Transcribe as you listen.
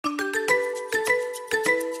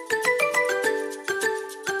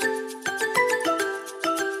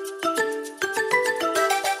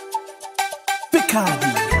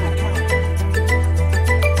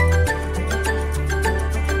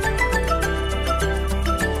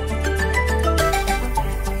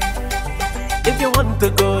If you want to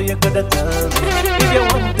go, you gotta tell me. If you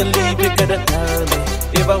want to leave, you gotta tell me.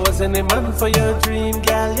 If I wasn't a man for your dream,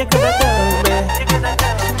 girl, you gotta tell me.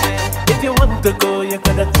 If you want to go, you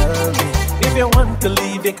gotta tell me. If you want to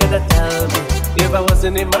leave, you gotta tell me. If I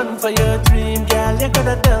wasn't a man for your dream, girl, you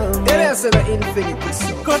gotta tell me. It is the infinity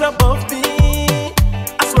song. God above me,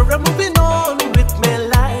 I swear I'm moving on with my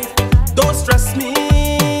life. Don't stress me,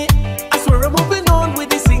 I swear I'm moving on with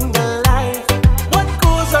this single life. What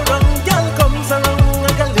goes around, girl, comes around.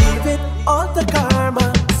 I can leave it all to karma.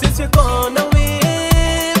 Since you're gone away,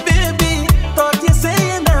 baby, thought you say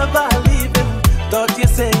you're never leaving. Thought you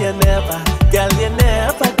say you never, girl, you're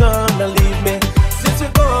never gonna leave me. Since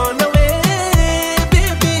you're gone away,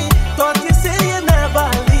 baby, thought you say you're never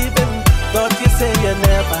leaving. Thought you say you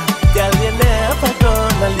never, girl, you're never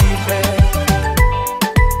gonna leave me.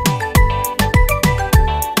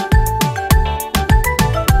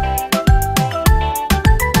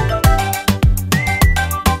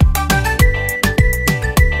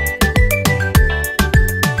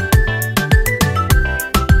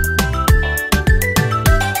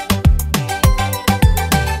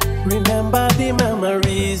 Remember the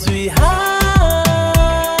memories we had,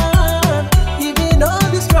 even all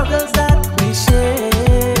the struggles that we shared.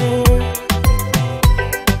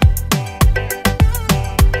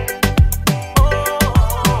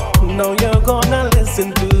 Now you're gonna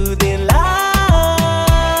listen to the lies.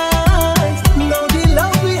 Now the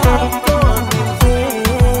love we have gone in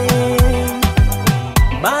vain.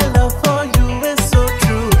 My love for you is so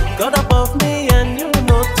true. God above me and you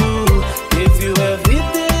know too. Give you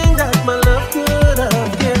everything that my love could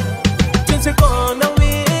have given. Since you're gone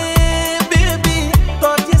away, baby,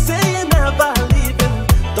 thought you say you're never leaving.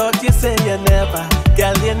 Thought you say you never,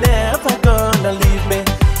 girl, you're never gonna leave me.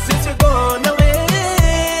 Since you're gone away,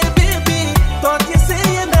 baby, thought you say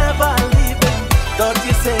you're never leaving. Thought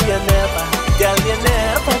you say you never, girl, you're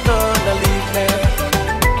never gonna leave me.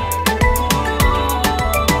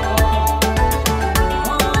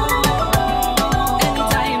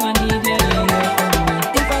 Anytime I need you, you hear from me.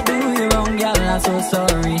 If I do you wrong, girl, I'm so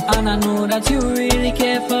sorry. And I know that you really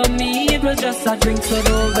care for me. It was just a drink, so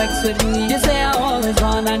don't vex with me. You say I always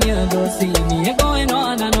want and you go see me. You're going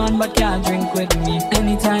on and on, but can't drink with me.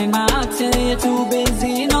 Anytime I ask you, you're too busy.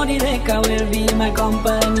 You know the liquor will be my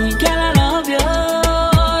company. Girl, I love you,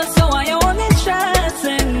 so why you only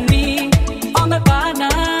stressing me? All my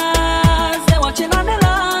partners, they're watching and they're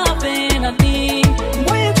laughing at me.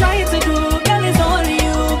 What you trying to do, girl, it's only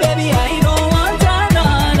you, baby. I don't want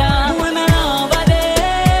another. Women over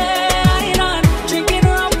there, I not drinking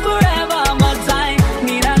rum forever, but I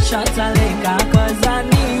need a shot of liquor, 'cause I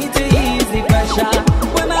need to ease the pressure.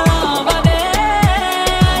 Women over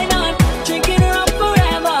there, I not drinking rum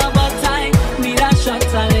forever, but I need a shot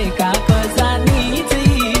of liquor, 'cause I need to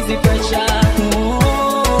ease the pressure.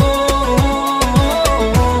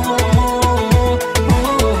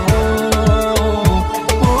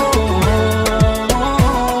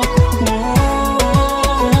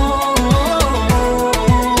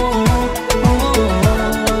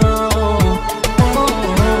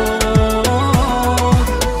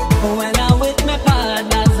 When I'm with my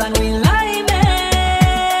partners and we liming,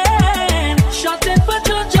 shotting for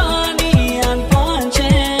Johnny and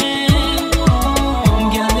punching.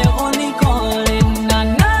 Girl, you're only calling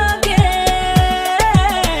and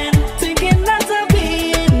again, thinking that I'm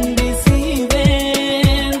being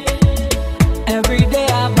deceiving. Every day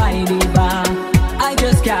I buy the bar, I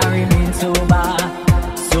just carry me sober.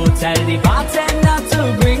 So tell the bartender to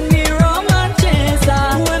bring me rum and chaser.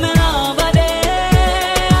 Women over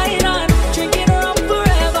there, I not drinking rum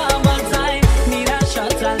forever, but I need a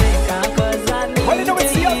shot of liquor, 'cause I need Well, you know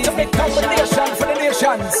it's the to ease ultimate the pressure. combination for the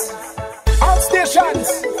nations. All stations,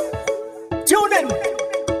 tune in.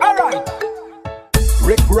 Alright.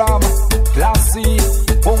 Rick Ram, Classy,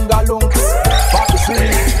 Bungalunks, Foxy.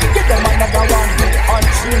 Get them another one on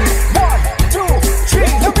three. 1, 2,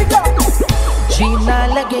 3, here we go. जीना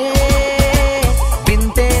लगे बिन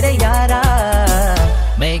तेरे यारा,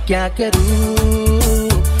 मैं क्या करूं,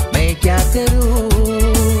 मैं क्या करूं।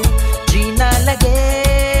 जीना लगे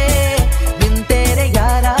बिन तेरे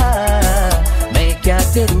यारा, मैं क्या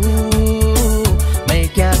करूं, मैं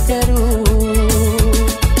क्या करूं।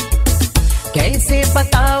 कैसे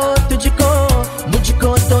बताओ तुझको,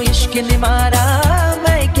 मुझको तो इश्क ने मारा,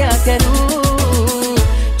 मैं क्या करूं।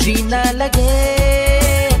 जीना लगे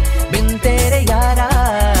बिन तेरे यारा,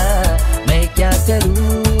 मैं क्या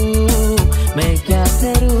करूं, मैं क्या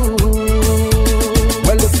करूं।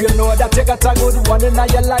 Well, if you know that you got a good one in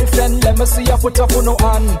your life, then let me see you put up on no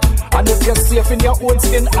hand. And if you're safe in your own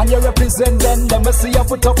skin and you represent, then let me see you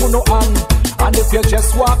put up on no hand. And if you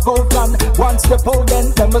just walk out and one step out,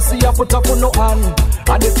 then let me see you put up on no hand.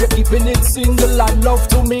 And if you're keeping it single and love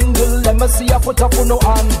to mingle, let me see you put up on no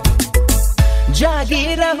hand.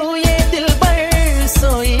 जागी रहूं ये दिल पर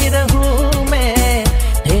सोई रहूं मैं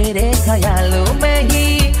तेरे ख्यालों में ही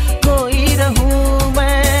खोई रहूं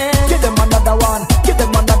मैं. Give them another one, give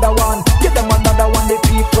them another one, give them another one, the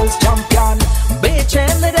people's champion.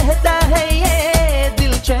 बेचैन रहता है ये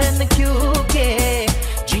दिल चैन क्यों के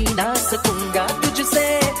जी ना सकूंगा तुझसे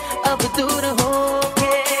अब दूर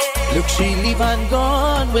होके. Look, she leave and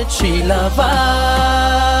gone with she lover.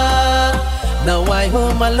 Now I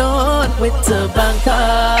home alone with the banker.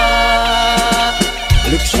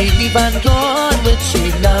 Look, she leave and gone with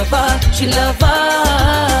she lover, she lover.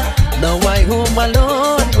 Now I home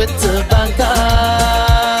alone with the banker.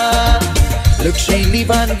 Look, she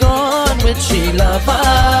leave and gone with she lover.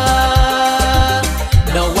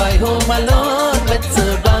 Now I home alone with the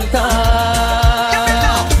banker.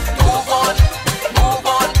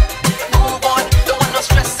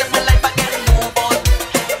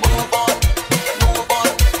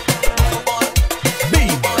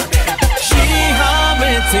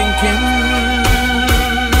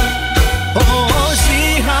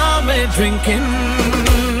 Drinking,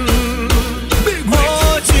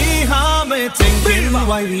 oh gee, how me thinking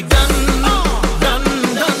why we done.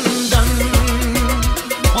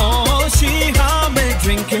 Oh, she how me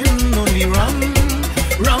drinking only rum.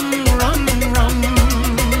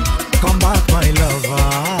 Come back, my lover,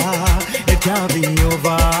 it can't be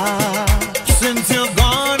over. Since you're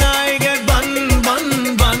gone, I get bun.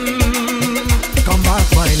 Come back,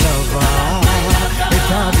 my lover, it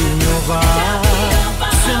can't be over.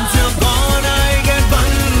 Since you're gone, I get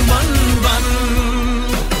bun.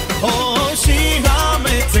 Oh, she got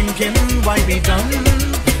me thinking, why be done.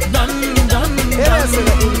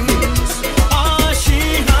 Oh, she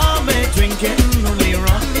got me drinking only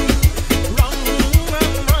rum.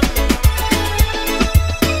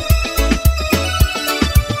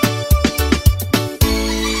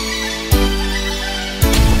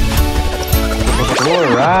 Oh,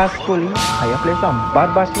 rascal, I play some bad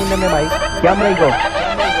bass tune in my mic. Camera go.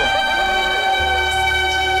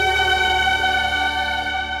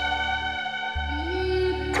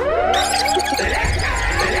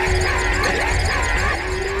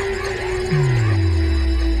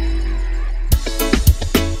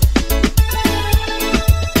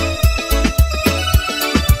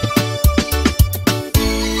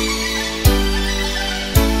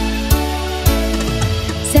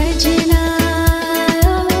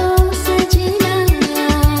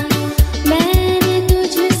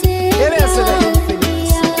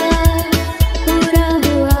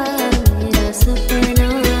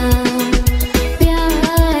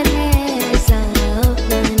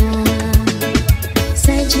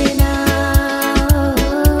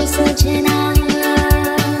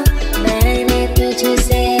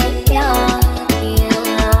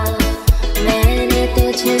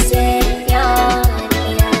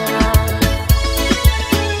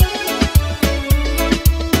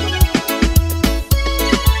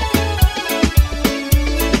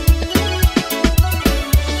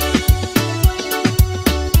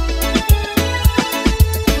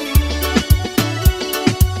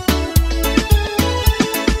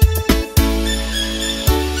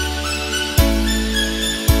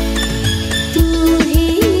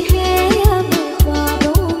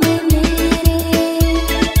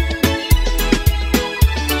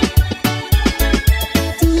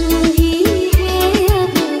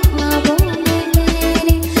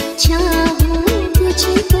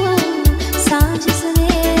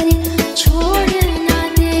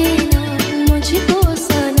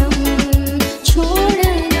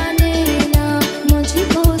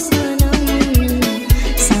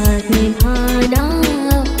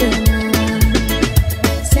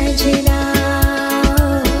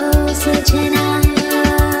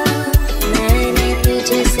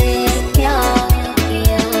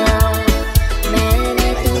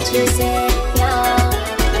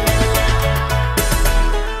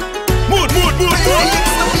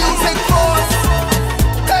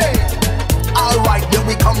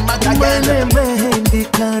 मैंने मेहंदी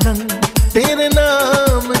का रंग तेरे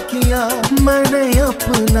नाम किया, मैंने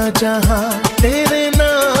अपना चाहा तेरे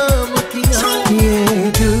नाम किया। ये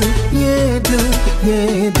दिल ये दिल ये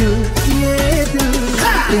दिल ये दिल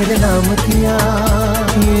तेरे नाम किया।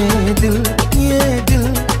 ये दिल ये दिल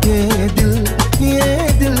ये दिल ये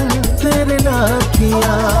दिल तेरे नाम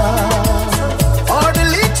किया। और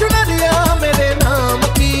लिख दिया मेरे नाम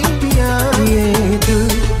की दिया।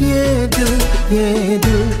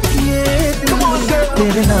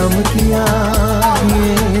 किया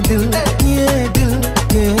ये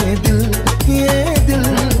दिल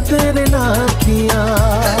तेरे नाम किया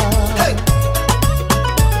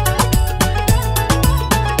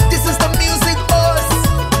This is the music boss.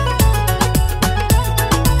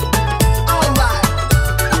 Alright.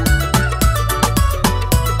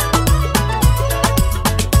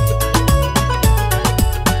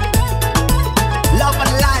 Love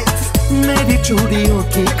and life. मेरी चूड़ियों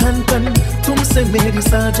की खन खन तुमसे मेरी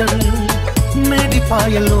साजन मेरी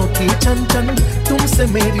पायलों की छन छन तुमसे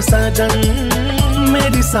मेरी साजन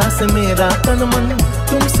मेरी सांस मेरा तन मन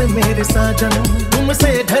तुमसे मेरे साजन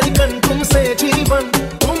तुमसे धड़कन तुमसे जीवन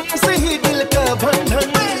तुमसे ही दिल का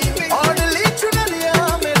बंधन और चुन लिया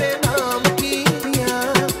मेरे नाम की पिया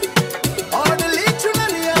और चुन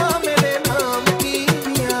लिया मेरे नाम की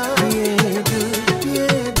पिया ये दिल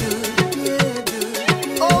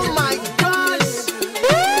Oh my gosh.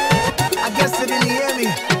 I guess you didn't hear me.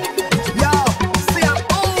 Yo, say I'm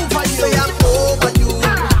over you. Say I'm over you.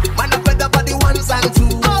 Man, I'm fed up by the ones and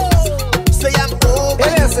two. Say I'm over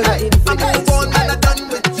you. I'm move on and I'm done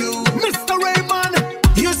with you. Mr. Raymond,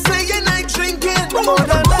 you saying I drinking more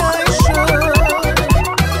than I should.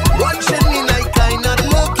 watching me like I'm not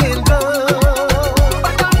looking good.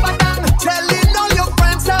 Telling all your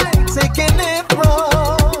friends I'm Taking it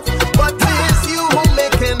wrong, but it's you who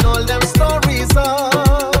making all them stories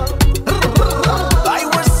up. I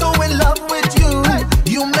was so in love with you.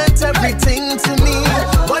 You meant everything to me,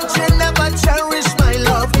 but you never cherished my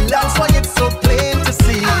love. That's why it's so plain to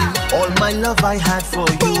see. all my love I had for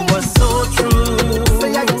you was so true.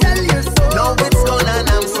 Say I tell you so. Now it's gone and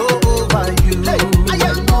I'm so over you. I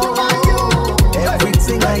am over you.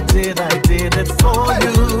 Everything I did it for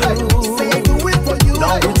you. Say I do it for you.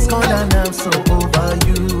 Now it's gone and I'm so over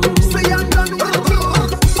you. Say I'm done with you.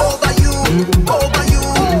 Over you. Over you.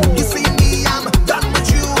 You see me, I'm done with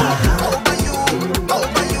you. Over you.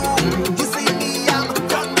 Over you. You see me, I'm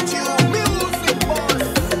done with you. Music boss.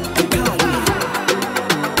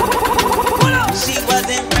 She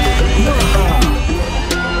wasn't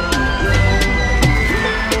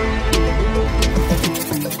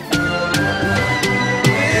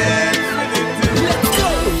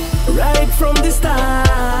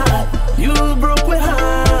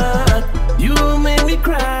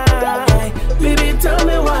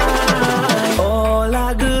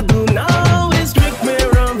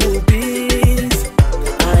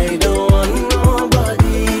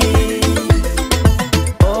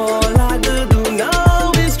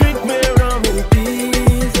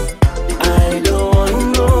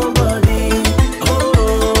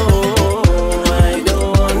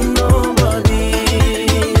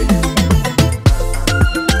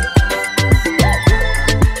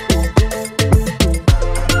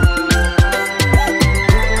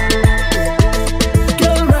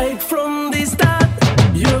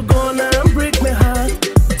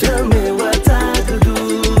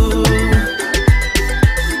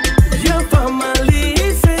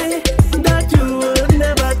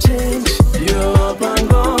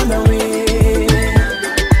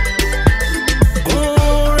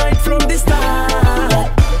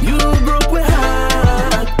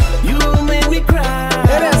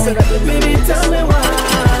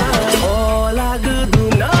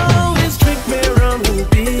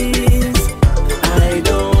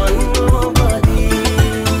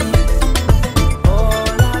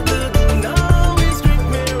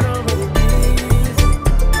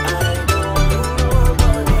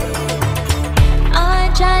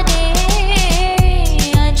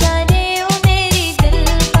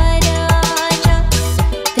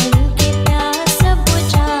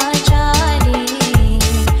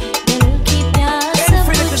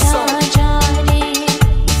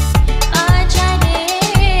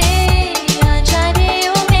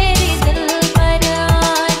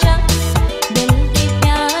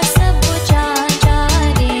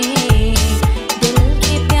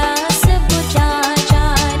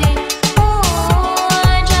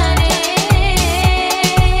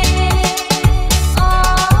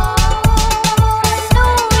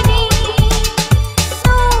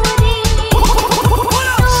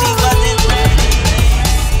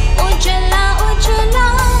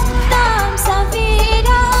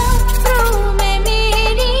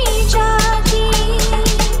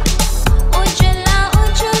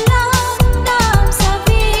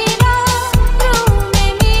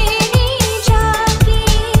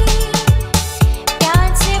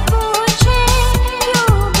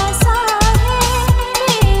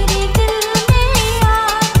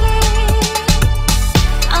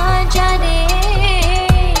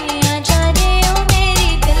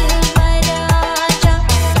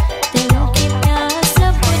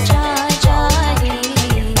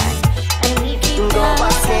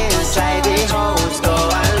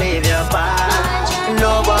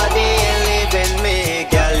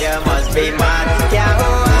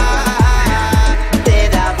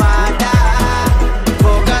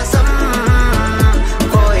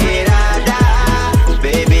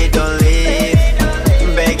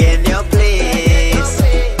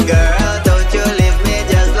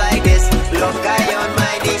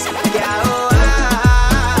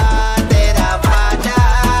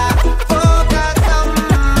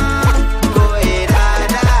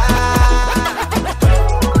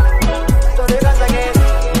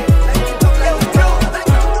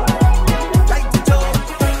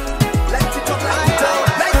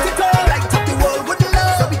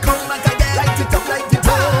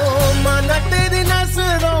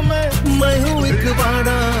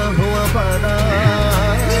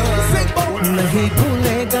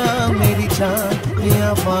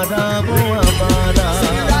वो आवारा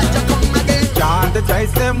चांद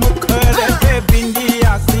जैसे मुखड़े पे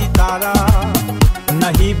बिंदिया सितारा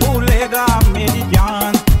नहीं भूलेगा मेरी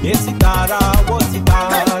जान ये सितारा वो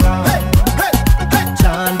सितारा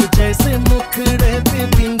चांद जैसे मुखड़े पे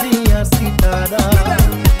बिंदिया सितारा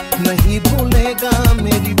नहीं भूलेगा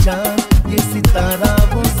मेरी जान ये सितारा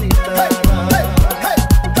वो सितारा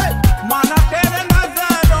माना तेरे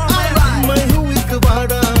नजरों में मैं हूँ एक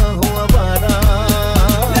बारा हूँ आवारा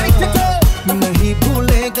नहीं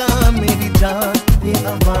भूलेगा मेरी जान ये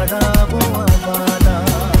आवारा वो आवारा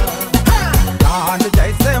चांद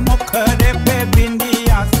जैसे मुखड़े पे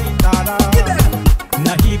बिंदिया सितारा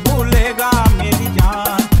नहीं भूलेगा मेरी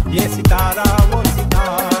जान ये सितारा वो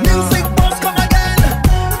सितारा Music boss come again.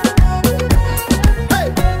 Hey.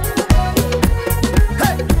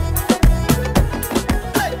 Hey.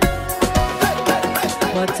 Hey.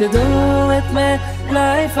 What to do with my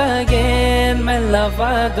life again? My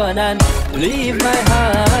lover gone and leave my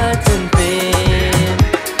heart in pain.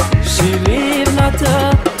 She leave not to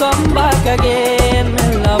come back again. My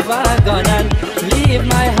lover gone and leave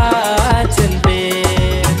my heart in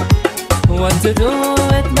pain. What to do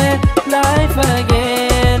with my life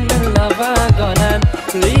again? My lover gone and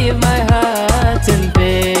leave my heart in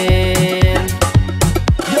pain.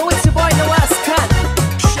 Yo, it's your boy Noah Scott.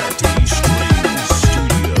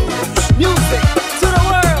 Music to the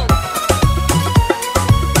world.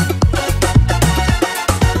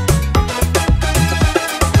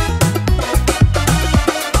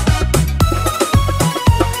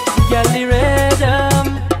 Girl, the rhythm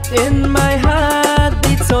in my heart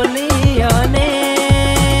beats only your name.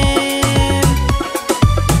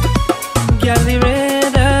 Girl, the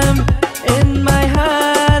rhythm in my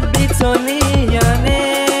heart beats only your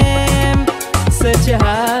name. Such a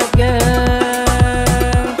hot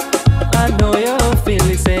girl, I know you feel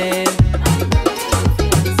the same.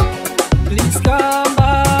 Please come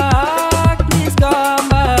back, please come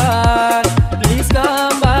back, please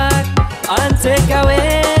come back and take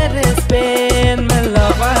away this pain. My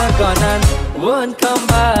lover gone and won't come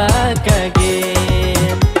back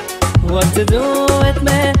again. What to do with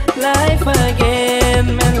my life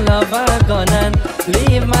again? My lover gone and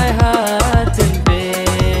leave my heart in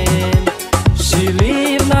pain. She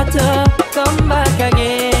leave not to come back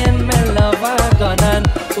again. My lover gone and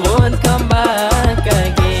won't come back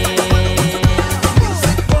again.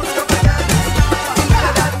 Music boss come again.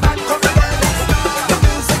 That man come again. The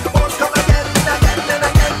music boss come again and again and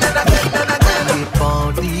again and again and again. ये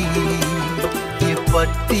पौड़ी ये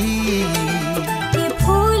पट्टी ये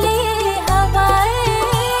फूले हवाएं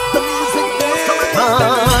The music boss come again.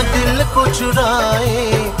 हाँ दिल को चुराए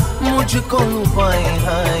मुझको पाए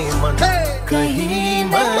हाय मन Hey. कहीं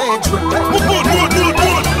मैं झूठा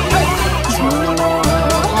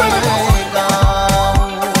मैं गाऊं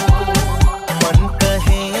मन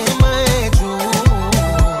कहे मैं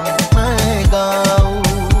झूठ मैं गाऊं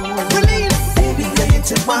Release. Baby girl you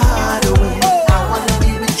took my heart away I wanna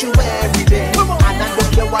be with you every day Come on. and I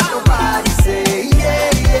don't care what nobody say yeah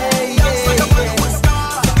yeah yeah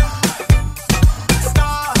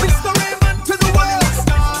Mr. Raymond to the world.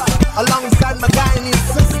 Alongside my guy and his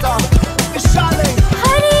sister, Miss Charlie.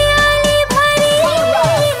 हरियाली भरी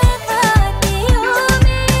वादियों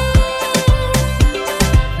में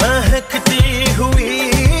महकती हुई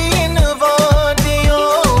इन वादियों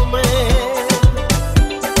में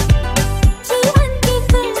जीवन की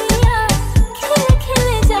कलियां खिल खिल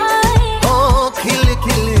जाए ओ खिल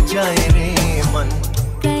खिल जाए रे मन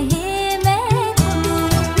कहे मैं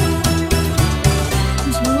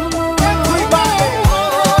झूमूं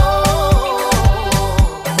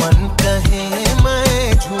मन कहे मैं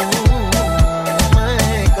झूम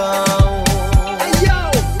मैं गाऊं Hey yo,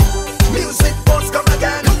 music boss come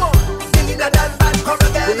again. Come on, singing that band come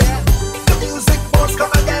again. The music boss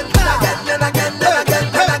come again and again and again and again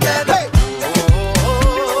and again. Hey.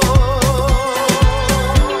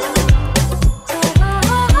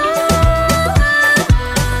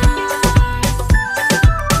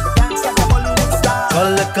 Dance like a Bollywood star.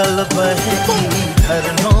 कल कल बहती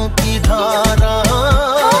झरनों की धारा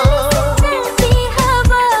चलती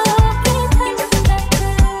हवाओं की धड़कन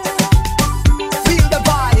Feel the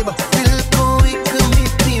vibe. दिल को एक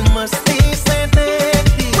मीठी मस्ती से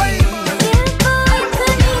देती दिल को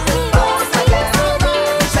इतनी सी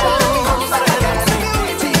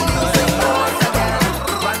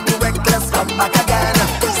Brand new reckless come back again.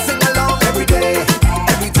 Sing along every day,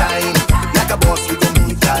 every time. Like a boss with a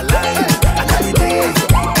meter line. And every day,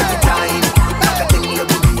 every time. Like a thing you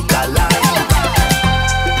believe a line.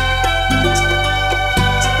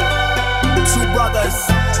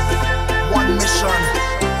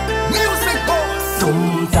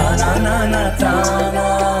 ताना ना ना ताना,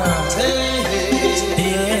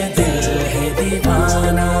 ये दिल है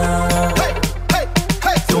दीवाना।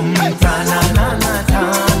 तुम ताना ना ना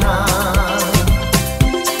ताना,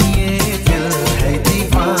 ये दिल है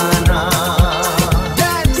दीवाना।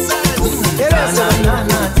 ताना ना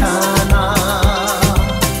ना ताना,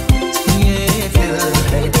 ये दिल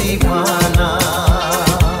है दीवाना।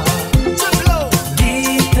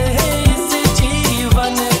 गीत है इस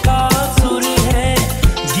जीवन का सुर है,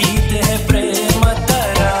 गीत है प्रेम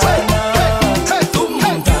तराना। तुम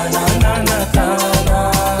ताना ना ना ताना,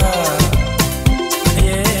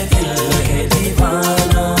 ये दिल है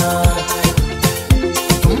दीवाना।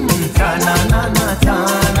 तुम ताना ना ना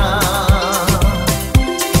ताना,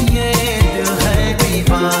 ये दिल है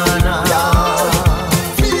दीवाना।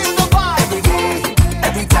 Feel the vibe. Every day,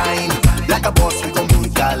 every time, like a boss with a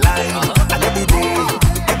meter line. And every day,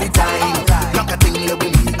 every time, like a thing you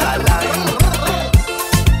will meter line.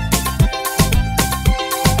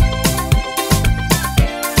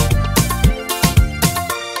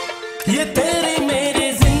 ये तेरी मेरी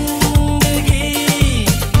जिंदगी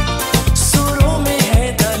सुरों में है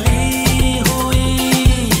ढली हुई,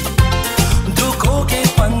 दुखों के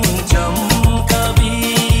पंचम कभी,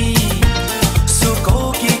 सुखों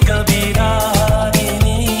की कभी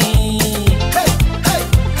रागिनी।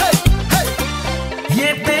 ये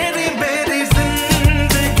तेरी मेरी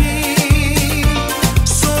जिंदगी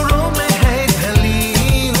सुरों में है ढली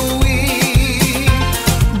हुई,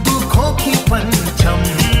 दुखों की पंचम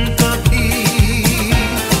कभी,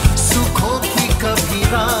 सुखों की कभी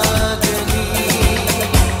रागनी।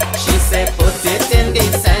 She said put it in the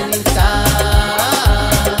center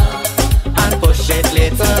and push it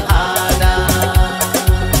little harder.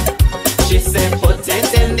 She said put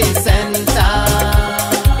it in the center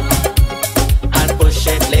and push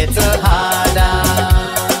it little harder.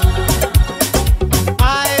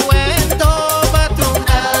 I went over to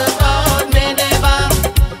help out Minerva.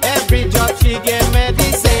 Every job she gave me the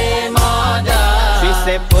same order. She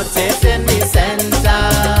said put it in the center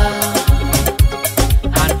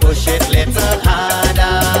and push it little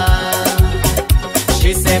harder.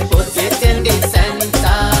 She said put it in the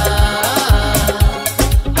center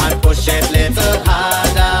and push it little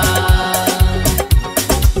harder.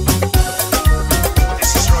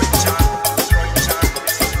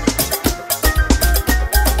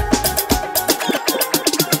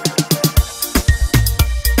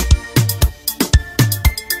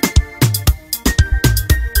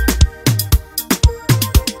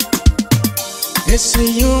 It's a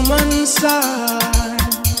human side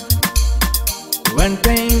when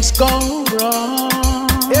things go wrong,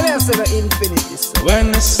 It is the infinity.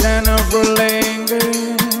 when the sin of lingers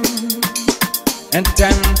and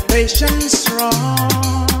temptation strong.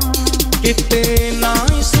 कितना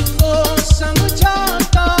इसको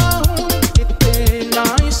समझाता हूँ, कितना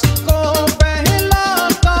इसको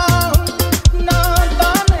बहलाता हूँ,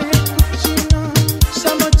 नादान है कुछ ना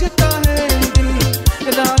समझता है दिल,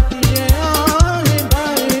 रात ये आहे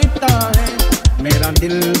भरता है। मेरा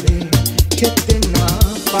दिल भी कितना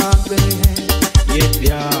पागल है, ये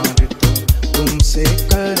प्यार तो तुमसे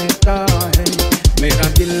करता है। मेरा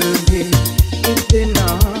दिल भी कितना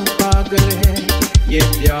पागल है, ये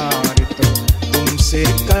प्यार तो तुमसे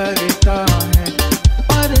करता है।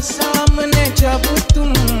 पर सामने जब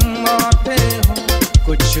तुम आते हो,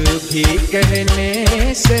 कुछ भी कहने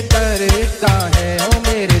से डरता है। ओ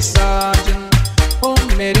मेरे साजन, ओ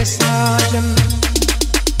मेरे साजन,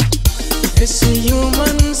 it's a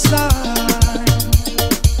human side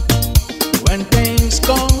when things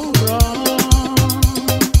go wrong,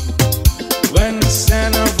 when the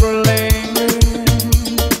sin of lingers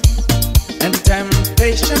and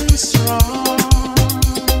temptation strong.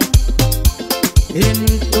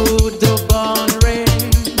 Into the born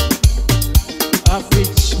rain of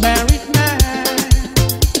each married man,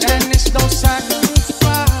 and it's no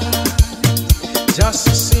sacrifice, just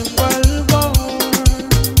a simple word.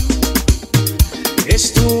 It's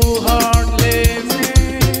too hard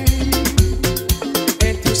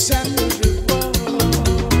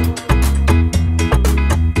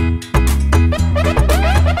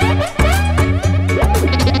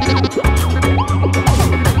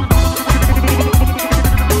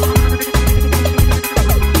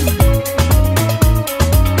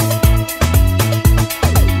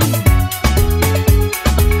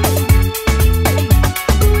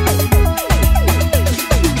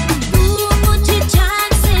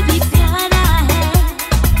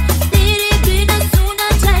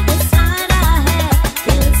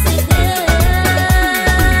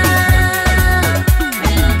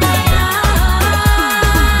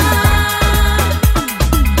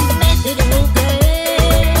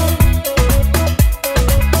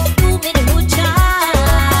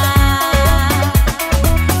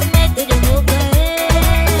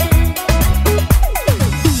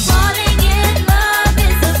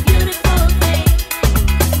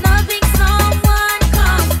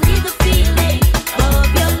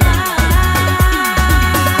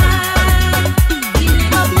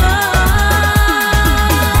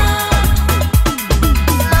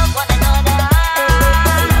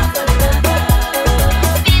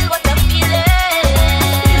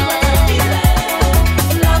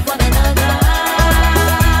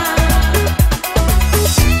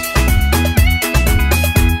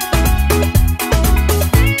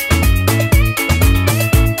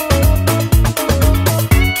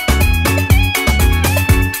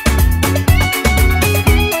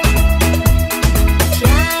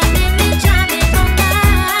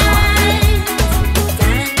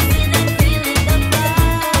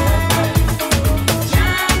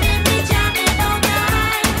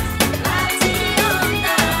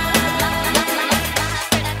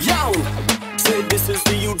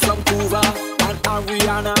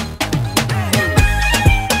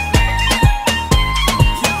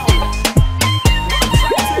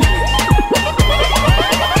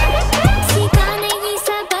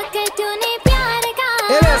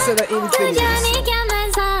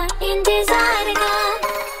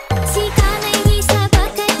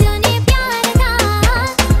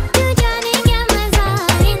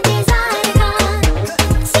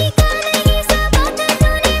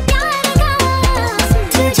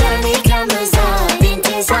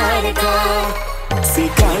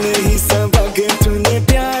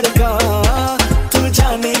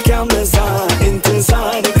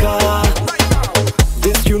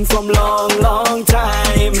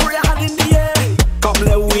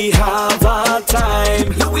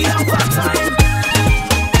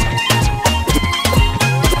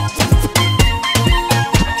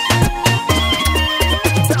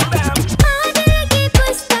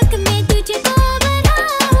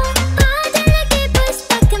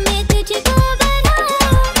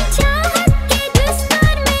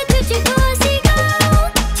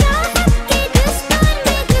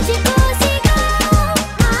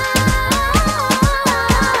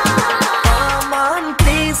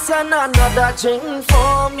another drink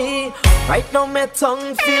for me. Right now my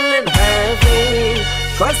tongue feeling heavy,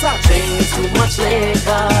 'cause I drink too much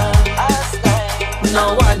liquor.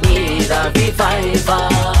 Now I need a reviver.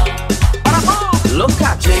 Look,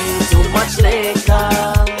 I drink too much liquor.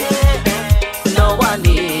 Now I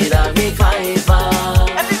need a reviver.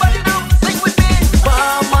 Everybody now, sing with me.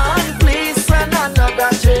 Barman, please send another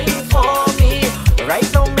drink for me. Right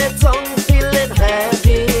now my tongue feeling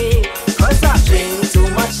heavy, 'cause I drink too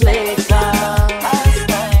much liquor.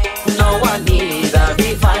 Now I need a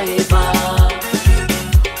reviver.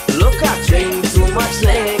 Look, I drink too much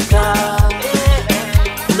liquor.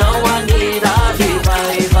 Now I need a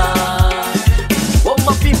reviver. What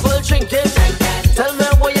my people drinking? Tell me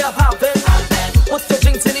what you having. Put your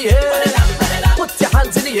drinks in the air. Put your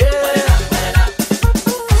hands in the air.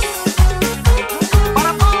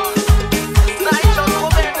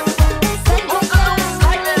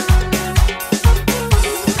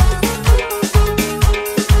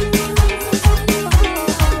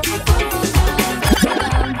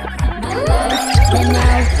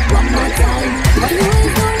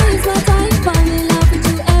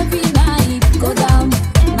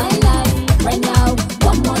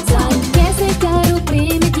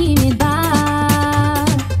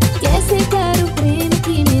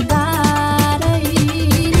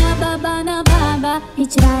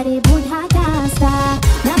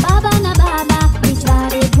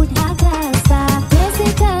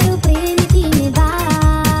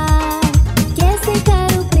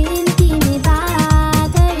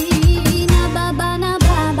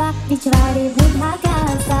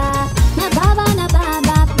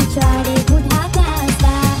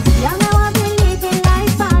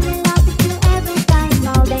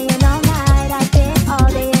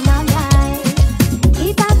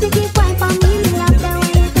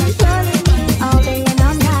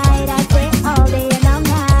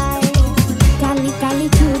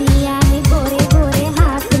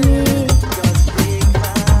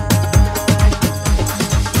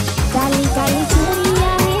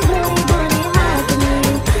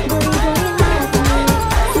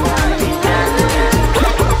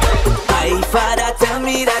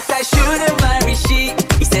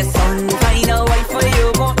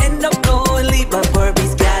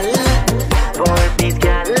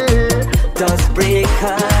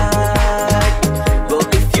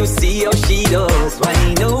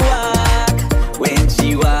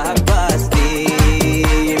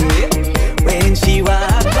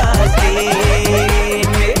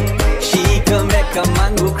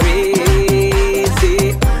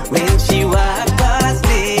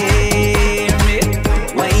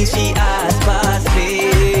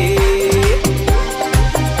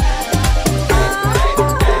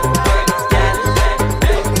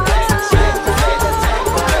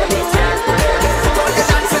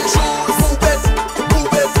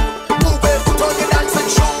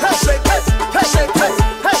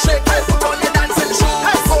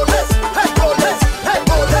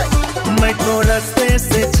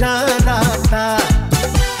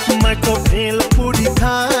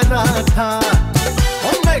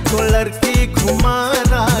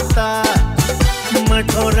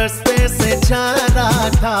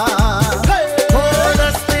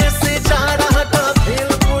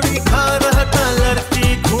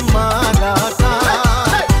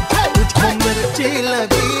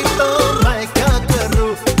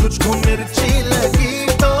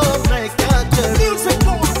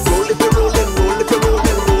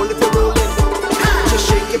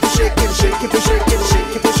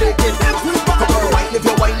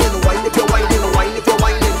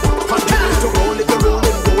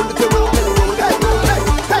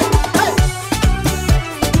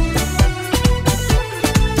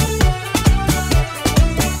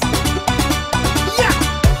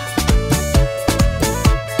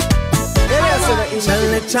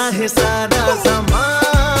 चाहे सारा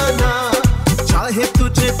ज़माना, चाहे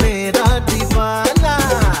तुझे मेरा दीवाना,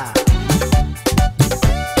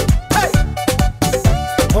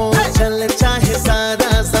 हो चल चाहे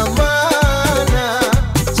सारा ज़माना,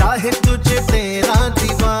 चाहे तुझे तेरा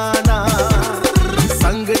दीवाना,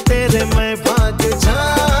 संग तेरे मैं भाग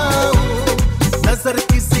जाऊं, नजर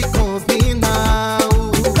किसी को भी ना आऊं।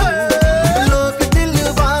 लोग दिल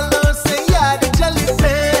वालों से यार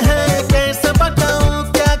जलते हैं, कैसे बताऊं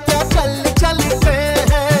क्या क्या चलते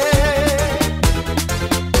हैं।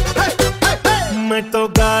 मैं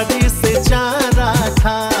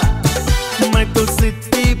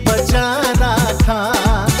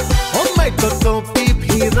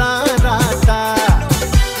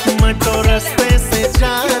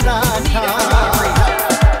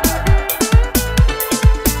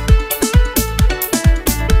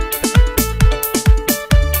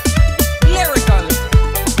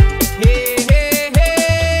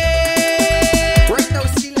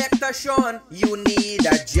Shon, you need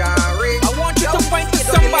a Jari. I want you to find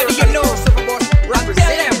somebody you know and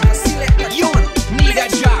tell them you need a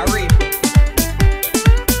Jari.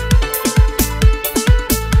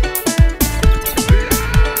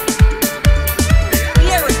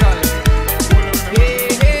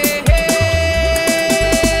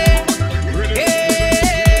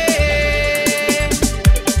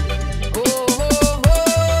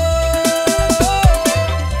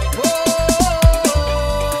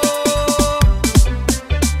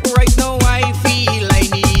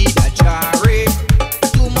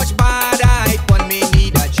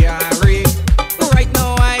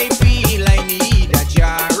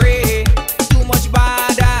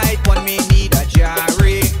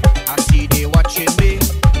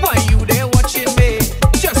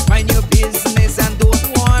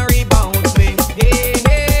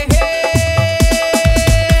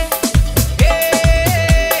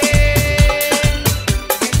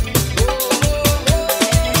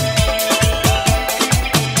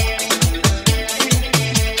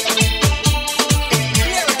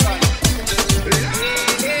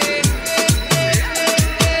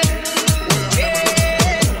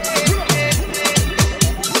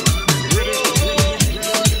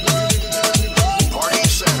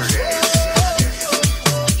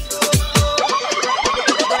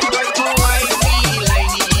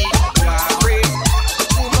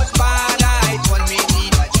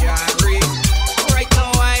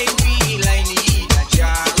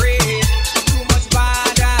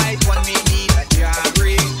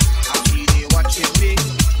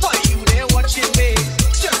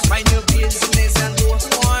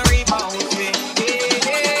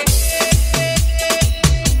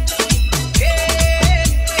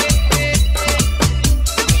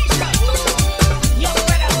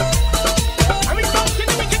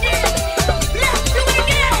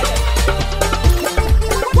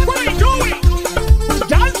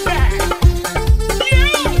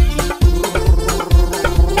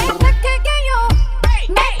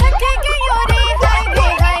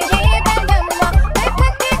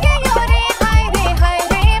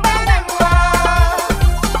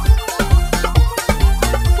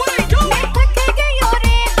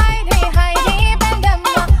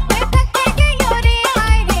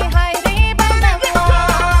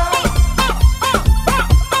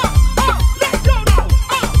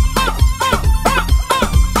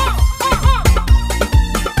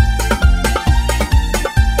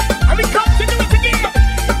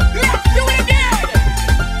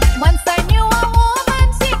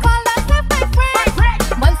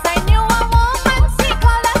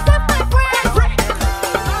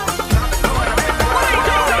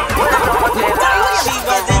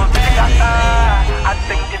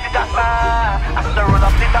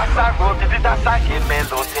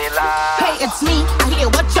 Hey, it's me. I hear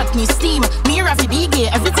what Chutney steam. Me, Rafi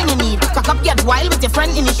DJ, everything you need. Cock up, get wild with your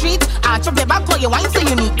friend in the street. Arch up your back, call your wine so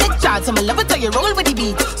unique. Take charge, so me love it till you roll with the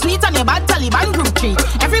beat. Sweet on your bad Taliban group treat.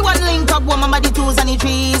 Everyone link up, woman, the twos and the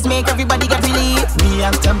trees. Make everybody get relief. Me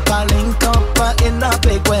and Tempa link up in a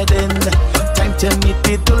big wedding. Time to meet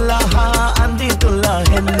the Tulaha and the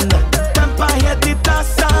Tulahin. Tempa hit the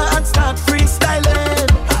tassa and start freestyling.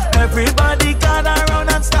 Everybody gather around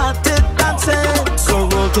and started dancing. So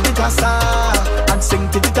roll to the tassa and sing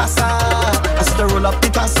to the tassa. As the roll up the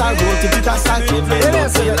tassa, roll to the tassa. Give me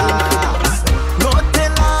Nutella.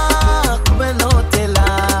 Nutella, come Nutella.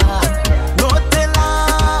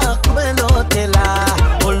 Nutella, come Nutella.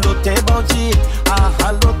 Oh, lotte boji,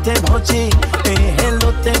 ah, lotte boji. Eh,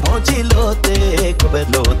 lotte boji, lotte, come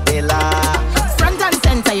Nutella. Front and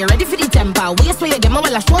center, you ready for the temper? Waist where you get my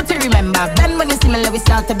well, I sure to remember. Then when you see me, let we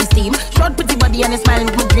start to be steam. Short pretty body and a smile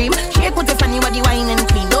with my dream. Shake with your funny body, wine and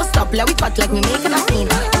clean. Don't stop, let we cut like me making a scene.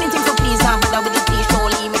 Anything for please, I'm better with the tea,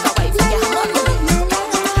 surely make a wife, yeah.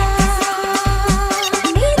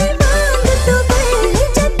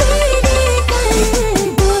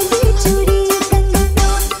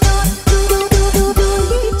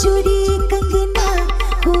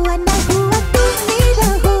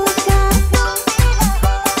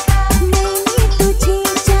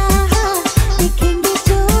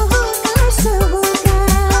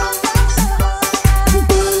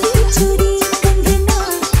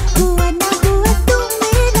 Thank you.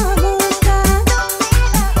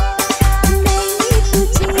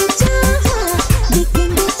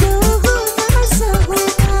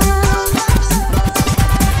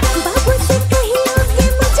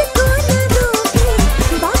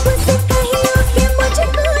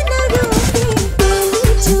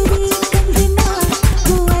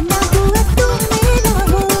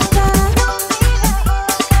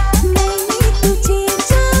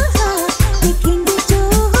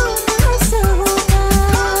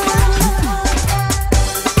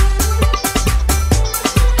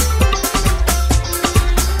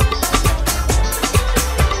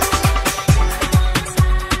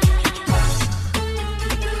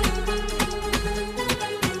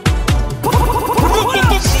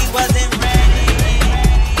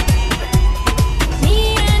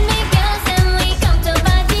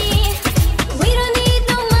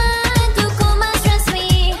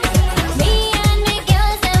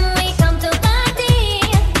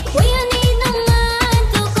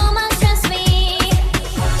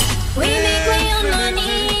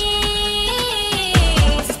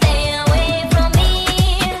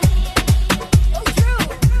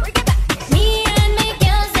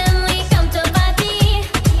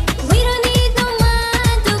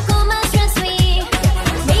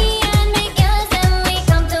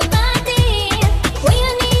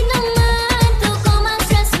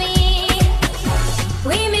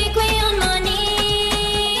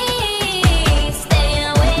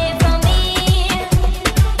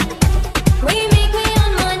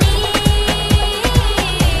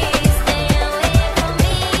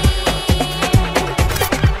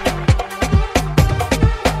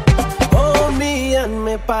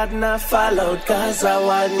 partner fall out cause I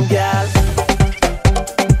one girl.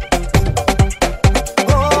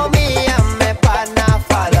 Oh, me and my partner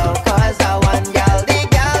fall out cause I one girl. The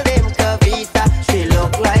girl named Kavita, she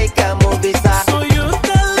look like a movie star. So you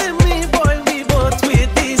telling me, boy, we both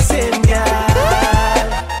with the same girl?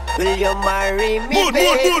 Will you marry me,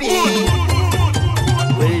 baby?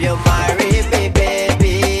 Will you marry me,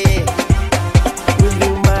 baby? Will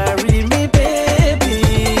you marry me, baby?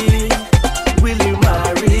 Will you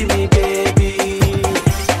marry me, baby?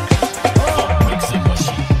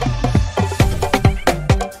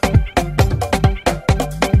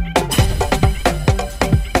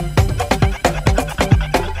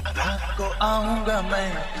 रात को आऊंगा मैं,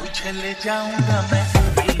 तुझे ले जाऊंगा मैं,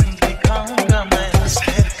 film दिखाऊंगा मैं,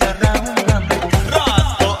 सैर कराऊंगा मैं। रात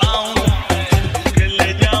को आऊंगा मैं, तुझे ले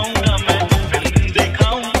जाऊंगा मैं, फिल्म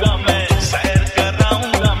दिखाऊंगा मैं, सैर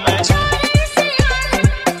कराऊंगा मैं।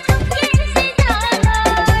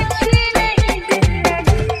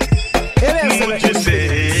 मुझसे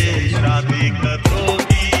शादी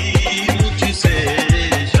करोगी, मुझसे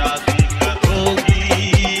शादी करोगी।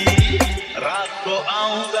 रात को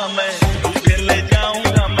आऊंगा मैं, तुझे ले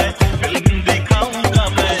जाऊंगा मैं, फिल्म दिखाऊंगा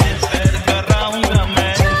मैं, सैर कराऊंगा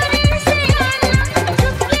मैं।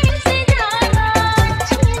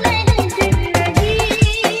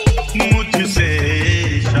 मुझसे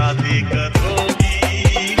शादी करोगी,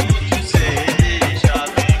 मुझसे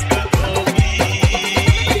शादी करोगी।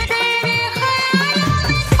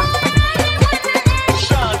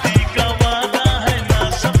 शादी का वादा है ना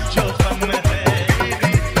समझो गम है,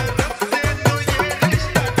 मेरी तरफ से तो ये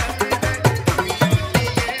रिश्ता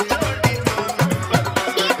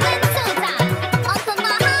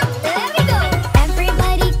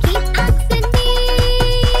Everybody keep asking me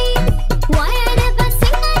why I never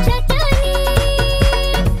sing a Chutney.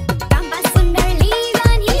 Ramba Sundar leave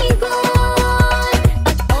and he gone,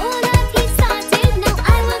 but all that he started now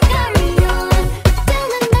I will carry on. Tell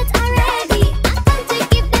them that I'm ready, I come to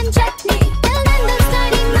give them Chutney. Tell them that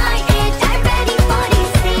starting my age, I'm ready for this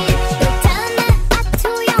stage. Don't tell me I'm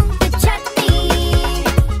too young for Chutney.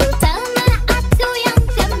 Don't tell me I'm too young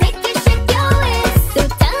to make you shake your waist.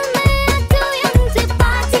 Don't tell me I'm too young to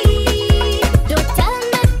party. Don't tell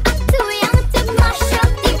me I'm too young to mash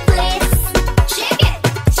up the place. Shake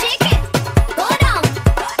it, go down.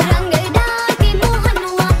 Rangda ke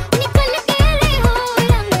mohanwa, nikal ke le ho.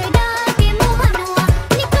 Rangda ke mohanwa,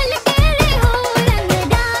 nikal ke le ho.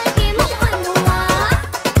 Rangda ke mohanwa.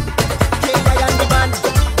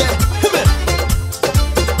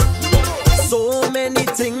 So many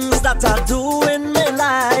things that I do in my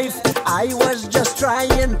life. I was just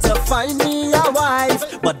trying to find me a wife,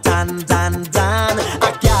 but Dan,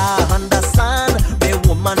 I can't understand. My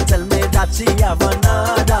woman tell me that she have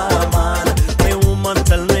another man. My woman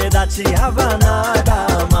tell me that she have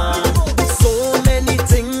another man. So many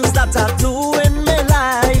things that I do in my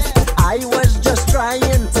life. I was just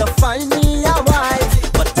trying to find me a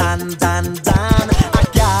wife, but Dan, I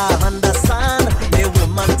can't understand. My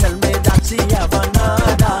woman tell me that she have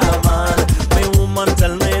another man. My woman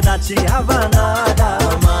tell me that she have another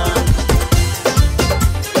man.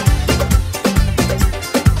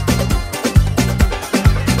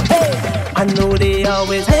 I know they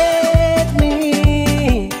always hate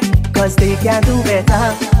me, cause they can't do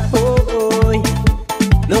better. Oh,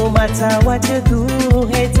 no matter what you do,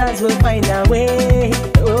 haters will find a way.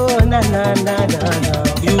 Oh, na.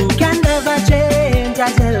 You can never change a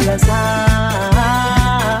jealous heart.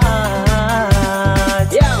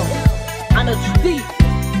 Yo, I know deep.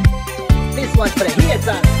 This one's for the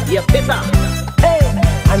haters. You bitter. Hey,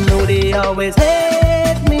 I know they always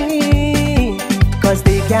hate me, cause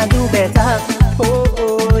they can't do better.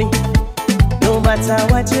 Oh, no matter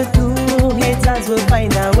what you do, haters will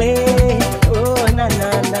find a way. Oh, na.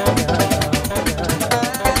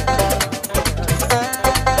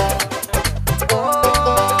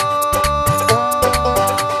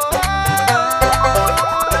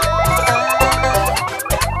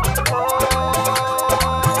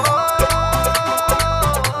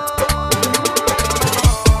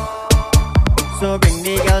 So bring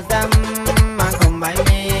the girls them and come by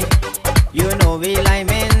me. You know we like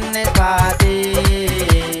men at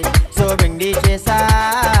party. So bring the chaser,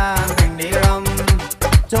 bring the rum.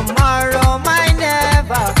 Tomorrow might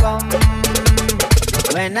never come.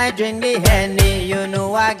 When I drink the Henny, you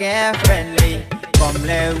know I get friendly. Come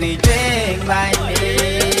let we drink by me.